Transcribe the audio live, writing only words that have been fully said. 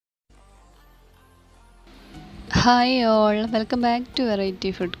Hi all, welcome back to variety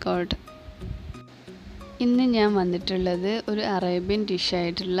food court. ഇന്ന് ഞാൻ വന്നിട്ടുള്ളത് ഒരു അറേബ്യൻ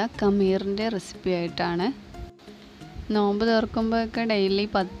ഡിഷായിട്ടുള്ള ഖമീറിൻ്റെ റെസിപ്പി ആയിട്ടാണ്. നോമ്പ് തുറക്കുമ്പോഴൊക്കെ ഡെയിലി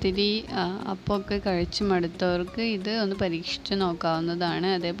പത്തിരി അപ്പമൊക്കെ കഴിച്ച് മടുത്തവർക്ക് ഇത് ഒന്ന് പരീക്ഷിച്ച് നോക്കാവുന്നതാണ്.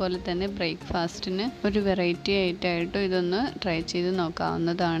 അതേപോലെ തന്നെ ബ്രേക്ക്ഫാസ്റ്റിന് ഒരു വെറൈറ്റി ആയിട്ടായിട്ടും ഇതൊന്ന് ട്രൈ ചെയ്ത്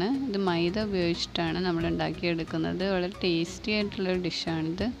നോക്കാവുന്നതാണ്. ഇത് മൈദ ഉപയോഗിച്ചിട്ടാണ് നമ്മൾ ഉണ്ടാക്കിയെടുക്കുന്നത്. വളരെ ടേസ്റ്റി ആയിട്ടുള്ളൊരു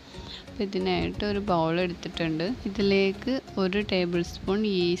ഡിഷാണിത്. അപ്പോൾ ഇതിനായിട്ട് ഒരു ബൗൾ എടുത്തിട്ടുണ്ട്. ഇതിലേക്ക് 1 ടേബിൾ സ്പൂൺ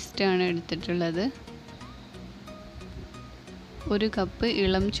ഈസ്റ്റാണ് എടുത്തിട്ടുള്ളത്. 1 കപ്പ്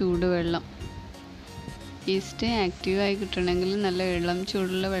ഇളം ചൂടുവെള്ളം. ഈസ്റ്റ് ആക്റ്റീവായി കിട്ടണമെങ്കിൽ നല്ല ഇളം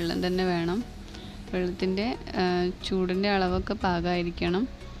ചൂടുള്ള വെള്ളം തന്നെ വേണം. വെള്ളത്തിൻ്റെ ചൂടിൻ്റെ അളവൊക്കെ പാകമായിരിക്കണം.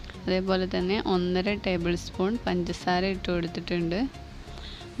 അതേപോലെ തന്നെ 1.5 ടേബിൾ സ്പൂൺ പഞ്ചസാര ഇട്ട് കൊടുത്തിട്ടുണ്ട്.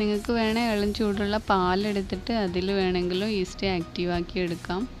 നിങ്ങൾക്ക് വേണേൽ ഇളം ചൂടുള്ള പാലെടുത്തിട്ട് അതിൽ വേണമെങ്കിലും ഈസ്റ്റ് ആക്റ്റീവാക്കി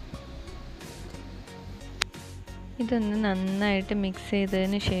എടുക്കാം. ഇതൊന്ന് നന്നായിട്ട് മിക്സ്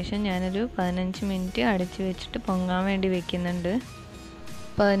ചെയ്തതിന് ശേഷം ഞാനൊരു 15 മിനിറ്റ് അടച്ച് വെച്ചിട്ട് പൊങ്ങാൻ വേണ്ടി വെക്കുന്നുണ്ട്.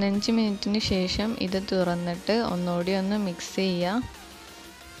 15 മിനിറ്റിന് ശേഷം ഇത് തുറന്നിട്ട് ഒന്നുകൂടി ഒന്ന് മിക്സ് ചെയ്യുക.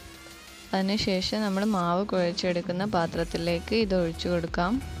 അതിനുശേഷം നമ്മൾ മാവ് കുഴച്ചെടുക്കുന്ന പാത്രത്തിലേക്ക് ഇത് ഒഴിച്ചു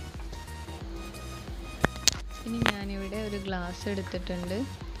കൊടുക്കാം. ഇനി ഞാനിവിടെ ഒരു ഗ്ലാസ് എടുത്തിട്ടുണ്ട്.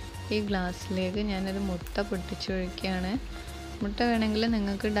 ഈ ഗ്ലാസ്സിലേക്ക് ഞാനൊരു മുട്ട പൊട്ടിച്ചൊഴിക്കുകയാണ്. മുട്ട വേണമെങ്കിൽ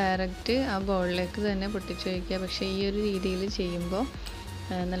നിങ്ങൾക്ക് ഡയറക്റ്റ് ആ ബൗളിലേക്ക് തന്നെ പൊട്ടിച്ചൊഴിക്കുക. പക്ഷേ ഈ ഒരു രീതിയിൽ ചെയ്യുമ്പോൾ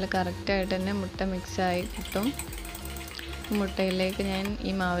നല്ല കറക്റ്റായിട്ട് തന്നെ മുട്ട മിക്സായി കിട്ടും. മുട്ടയിലേക്ക് ഞാൻ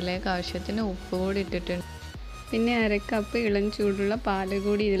ഈ മാവിലേക്ക് ആവശ്യത്തിന് ഉപ്പ് കൂടി ഇട്ടിട്ടുണ്ട്. പിന്നെ 1/2 കപ്പ് ഇളം ചൂടുള്ള പാല്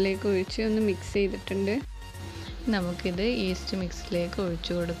കൂടി ഇതിലേക്ക് ഒഴിച്ച് ഒന്ന് മിക്സ് ചെയ്തിട്ടുണ്ട്. നമുക്കിത് ഈസ്റ്റ് മിക്സിലേക്ക്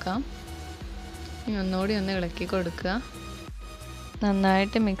ഒഴിച്ചു കൊടുക്കാം. ഒന്നുകൂടി ഒന്ന് ഇളക്കി കൊടുക്കുക.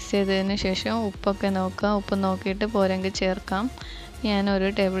 നന്നായിട്ട് മിക്സ് ചെയ്തതിന് ശേഷം ഉപ്പൊക്കെ നോക്കുക. ഉപ്പ് നോക്കിയിട്ട് പോരെങ്കിൽ ചേർക്കാം. ഞാൻ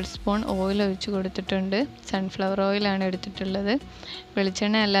 1 ടേബിൾ സ്പൂൺ ഓയിൽ ഒഴിച്ച് കൊടുത്തിട്ടുണ്ട്. സൺഫ്ലവർ ഓയിലാണ് എടുത്തിട്ടുള്ളത്.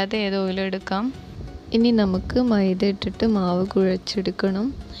 വെളിച്ചെണ്ണ അല്ലാതെ ഏത് ഓയിലും എടുക്കാം. ഇനി നമുക്ക് മൈദ ഇട്ടിട്ട് മാവ് കുഴച്ചെടുക്കണം.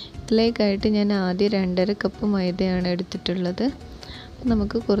 ഇതിലേക്കായിട്ട് ഞാൻ ആദ്യം 2.5 കപ്പ് മൈദയാണ് എടുത്തിട്ടുള്ളത്.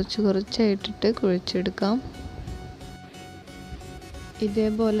 നമുക്ക് കുറച്ചായിട്ടിട്ട് കുഴച്ചെടുക്കാം.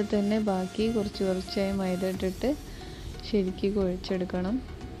 ഇതേപോലെ തന്നെ ബാക്കി കുറച്ചായി മൈദ ഇട്ടിട്ട് ശരിക്ക് കുഴച്ചെടുക്കണം.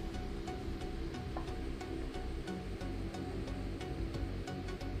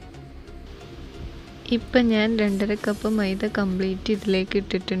 ഇപ്പം ഞാൻ 2.5 കപ്പ് മൈദ കംപ്ലീറ്റ് ഇതിലേക്ക്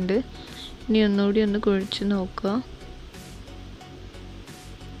ഇട്ടിട്ടുണ്ട്. ഇനി ഒന്നുകൂടി ഒന്ന് കുഴച്ച് നോക്കുക.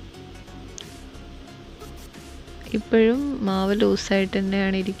 ഇപ്പോഴും മാവ് ലൂസായിട്ട്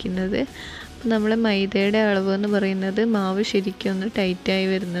തന്നെയാണ് ഇരിക്കുന്നത്. അപ്പം നമ്മൾ മൈദയുടെ അളവ് എന്ന് പറയുന്നത് മാവ് ശരിക്കും ഒന്ന് ടൈറ്റായി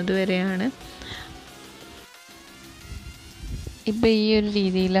വരുന്നത് വരെയാണ്. ഇപ്പം ഈ ഒരു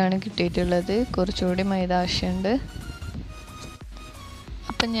രീതിയിലാണ് കിട്ടിയിട്ടുള്ളത്. കുറച്ചുകൂടി മൈദ ആവശ്യമുണ്ട്.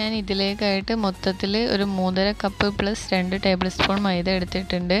 അപ്പം ഞാൻ ഇതിലേക്കായിട്ട് മൊത്തത്തിൽ ഒരു 3.5 കപ്പ് പ്ലസ് 2 ടേബിൾ സ്പൂൺ മൈദ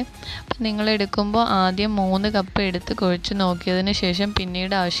എടുത്തിട്ടുണ്ട്. അപ്പം നിങ്ങൾ എടുക്കുമ്പോൾ ആദ്യം 3 കപ്പ് എടുത്ത് കുഴച്ച് നോക്കിയതിന് ശേഷം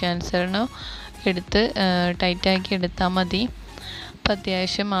പിന്നീട് ആവശ്യാനുസരണം എടുത്ത് ടൈറ്റാക്കി എടുത്താൽ മതി. അപ്പം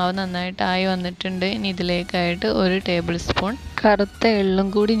അത്യാവശ്യം മാവ് നന്നായിട്ടായി വന്നിട്ടുണ്ട്. ഇനി ഇതിലേക്കായിട്ട് 1 ടേബിൾ സ്പൂൺ കറുത്ത എള്ളും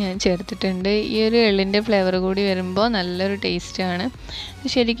കൂടി ഞാൻ ചേർത്തിട്ടുണ്ട്. ഈ ഒരു എള്ളിൻ്റെ ഫ്ലേവർ കൂടി വരുമ്പോൾ നല്ലൊരു ടേസ്റ്റാണ്.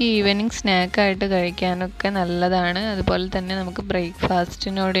 ശരിക്കും ഈവനിങ് സ്നാക്കായിട്ട് കഴിക്കാനൊക്കെ നല്ലതാണ്. അതുപോലെ തന്നെ നമുക്ക്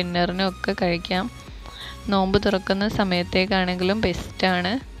ബ്രേക്ക്ഫാസ്റ്റിനോ ഡിന്നറിനോ ഒക്കെ കഴിക്കാം. നോമ്പ് തുറക്കുന്ന സമയത്തേക്കാണെങ്കിലും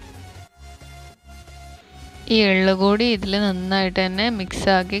ബെസ്റ്റാണ്. ഈ എള്ള് കൂടി ഇതിൽ നന്നായിട്ട് തന്നെ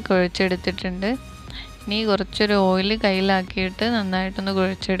മിക്സാക്കി കുഴച്ചെടുത്തിട്ടുണ്ട്. ഇനി കുറച്ചൊരു ഓയിൽ കയ്യിലാക്കിയിട്ട് നന്നായിട്ടൊന്ന്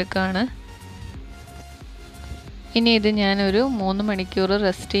കുഴച്ചെടുക്കുകയാണ്. ഇനി ഇത് ഞാനൊരു 3 മണിക്കൂർ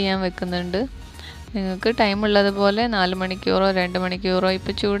റെസ്റ്റ് ചെയ്യാൻ വെക്കുന്നുണ്ട്. നിങ്ങൾക്ക് ടൈം ഉള്ളതുപോലെ 4 മണിക്കൂറോ 2 മണിക്കൂറോ.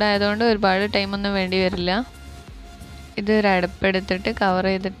 ഇപ്പോൾ ചൂടായതുകൊണ്ട് ഒരുപാട് ടൈമൊന്നും വേണ്ടി വരില്ല. ഇത് ഒരു അടപ്പെടുത്തിട്ട് കവർ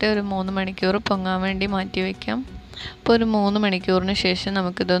ചെയ്തിട്ട് ഒരു 3 മണിക്കൂർ പൊങ്ങാൻ വേണ്ടി മാറ്റി വയ്ക്കാം. അപ്പോൾ ഒരു 3 മണിക്കൂറിന് ശേഷം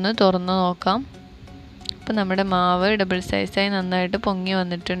നമുക്കിതൊന്ന് തുറന്ന് നോക്കാം. അപ്പോൾ നമ്മുടെ മാവ് ഡബിൾ സൈസായി നന്നായിട്ട് പൊങ്ങി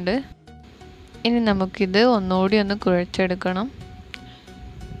വന്നിട്ടുണ്ട്. ഇനി നമുക്കിത് ഒന്നുകൂടി ഒന്ന് കുഴച്ചെടുക്കണം.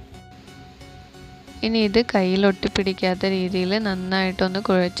 ഇനി ഇത് കയ്യിൽ ഒട്ടിപ്പിടിക്കാത്ത രീതിയിൽ നന്നായിട്ടൊന്ന്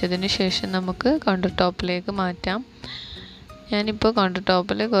കുഴച്ചതിന് ശേഷം നമുക്ക് കൗണ്ടർ ടോപ്പിലേക്ക് മാറ്റാം. ഞാനിപ്പോൾ കൗണ്ടർ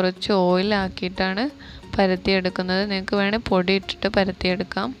ടോപ്പിൽ കുറച്ച് ഓയിലാക്കിയിട്ടാണ് പരത്തിയെടുക്കുന്നത്. നിങ്ങൾക്ക് വേണേൽ പൊടി ഇട്ടിട്ട്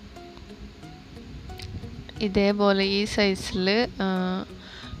പരത്തിയെടുക്കാം. ഇതേപോലെ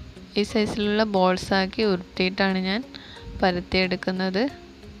ഈ സൈസിലുള്ള ബോൾസാക്കി ഉരുട്ടിയിട്ടാണ് ഞാൻ പരത്തിയെടുക്കുന്നത്.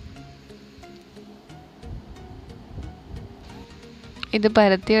 ഇത്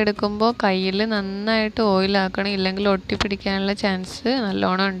പരത്തിയെടുക്കുമ്പോൾ കയ്യിൽ നന്നായിട്ട് ഓയിലാക്കണം, ഇല്ലെങ്കിൽ ഒട്ടിപ്പിടിക്കാനുള്ള ചാൻസ്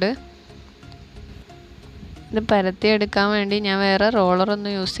നല്ലോണം ഉണ്ട്. ഇത് പരത്തിയെടുക്കാൻ വേണ്ടി ഞാൻ വേറെ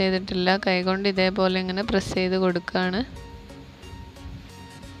റോളറൊന്നും യൂസ് ചെയ്തിട്ടില്ല. കൈകൊണ്ട് ഇതേപോലെ ഇങ്ങനെ പ്രസ് ചെയ്ത് കൊടുക്കുകയാണ്.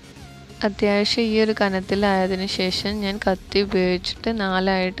 അത്യാവശ്യം ഈ ഒരു കനത്തിലായതിനു ശേഷം ഞാൻ കത്തി ഉപയോഗിച്ചിട്ട്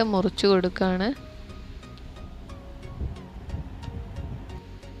 4ആയിട്ട് മുറിച്ച് കൊടുക്കുകയാണ്.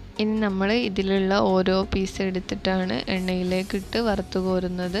 ഇനി നമ്മൾ ഇതിലുള്ള ഓരോ പീസ് എടുത്തിട്ടാണ് എണ്ണയിലേക്ക് ഇട്ട് വറുത്ത്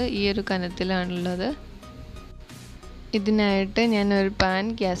കോരുന്നത്. ഈ ഒരു കനത്തിലാണുള്ളത്. ഇതിനായിട്ട് ഞാൻ ഒരു പാൻ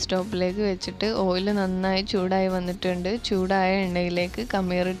ഗ്യാസ് സ്റ്റോപ്പിലേക്ക് വെച്ചിട്ട് ഓയിൽ നന്നായി ചൂടായി വന്നിട്ടുണ്ട്. ചൂടായ എണ്ണയിലേക്ക്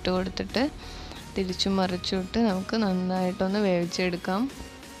ഖമീർ ഇട്ട് കൊടുത്തിട്ട് തിരിച്ചും മറിച്ചിട്ട് നമുക്ക് നന്നായിട്ടൊന്ന് വേവിച്ചെടുക്കാം.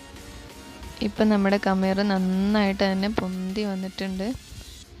 ഇപ്പം നമ്മുടെ ഖമീർ നന്നായിട്ട് തന്നെ പൊന്തി വന്നിട്ടുണ്ട്.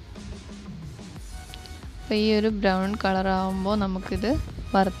 അപ്പോൾ ഈ ഒരു ബ്രൗൺ കളർ ആകുമ്പോൾ നമുക്കിത്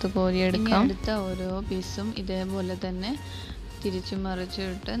വറുത്ത് കോരിയെടുക്കാം. അടുത്ത ഓരോ പീസും ഇതേപോലെ തന്നെ തിരിച്ചും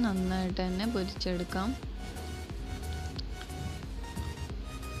മറിച്ചിട്ട് നന്നായിട്ട് തന്നെ പൊരിച്ചെടുക്കാം.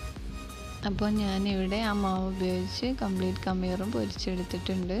 അപ്പോൾ ഞാനിവിടെ ആ മാവ് ഉപയോഗിച്ച് കംപ്ലീറ്റ് ഖമീറും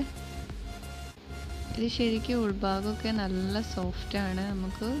പൊരിച്ചെടുത്തിട്ടുണ്ട്. ഇത് ശരിക്കും ഉൾഭാഗമൊക്കെ നല്ല സോഫ്റ്റാണ്.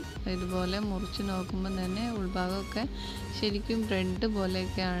 നമുക്ക് ഇതുപോലെ മുറിച്ച് നോക്കുമ്പോൾ തന്നെ ഉൾഭാഗമൊക്കെ ശരിക്കും ബ്രെഡ്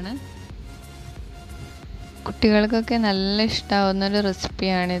പോലെയൊക്കെയാണ്. കുട്ടികൾക്കൊക്കെ നല്ല ഇഷ്ടമാവുന്നൊരു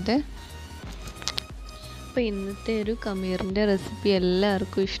റെസിപ്പിയാണിത്. അപ്പോൾ ഇന്നത്തെ ഒരു ഖമീറിൻ്റെ റെസിപ്പി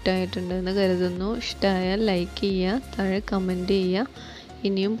എല്ലാവർക്കും ഇഷ്ടമായിട്ടുണ്ടെന്ന് കരുതുന്നു. ഇഷ്ടമായാൽ ലൈക്ക് ചെയ്യുക, താഴെ കമൻറ്റ് ചെയ്യുക.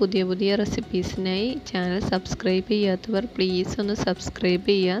 ഇനിയും പുതിയ പുതിയ റെസിപ്പീസിനായി ചാനൽ സബ്സ്ക്രൈബ് ചെയ്യാത്തവർ പ്ലീസ് ഒന്ന് സബ്സ്ക്രൈബ്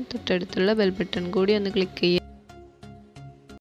ചെയ്യുക. തൊട്ടടുത്തുള്ള ബെൽ ബട്ടൺ കൂടി ഒന്ന് ക്ലിക്ക് ചെയ്യുക.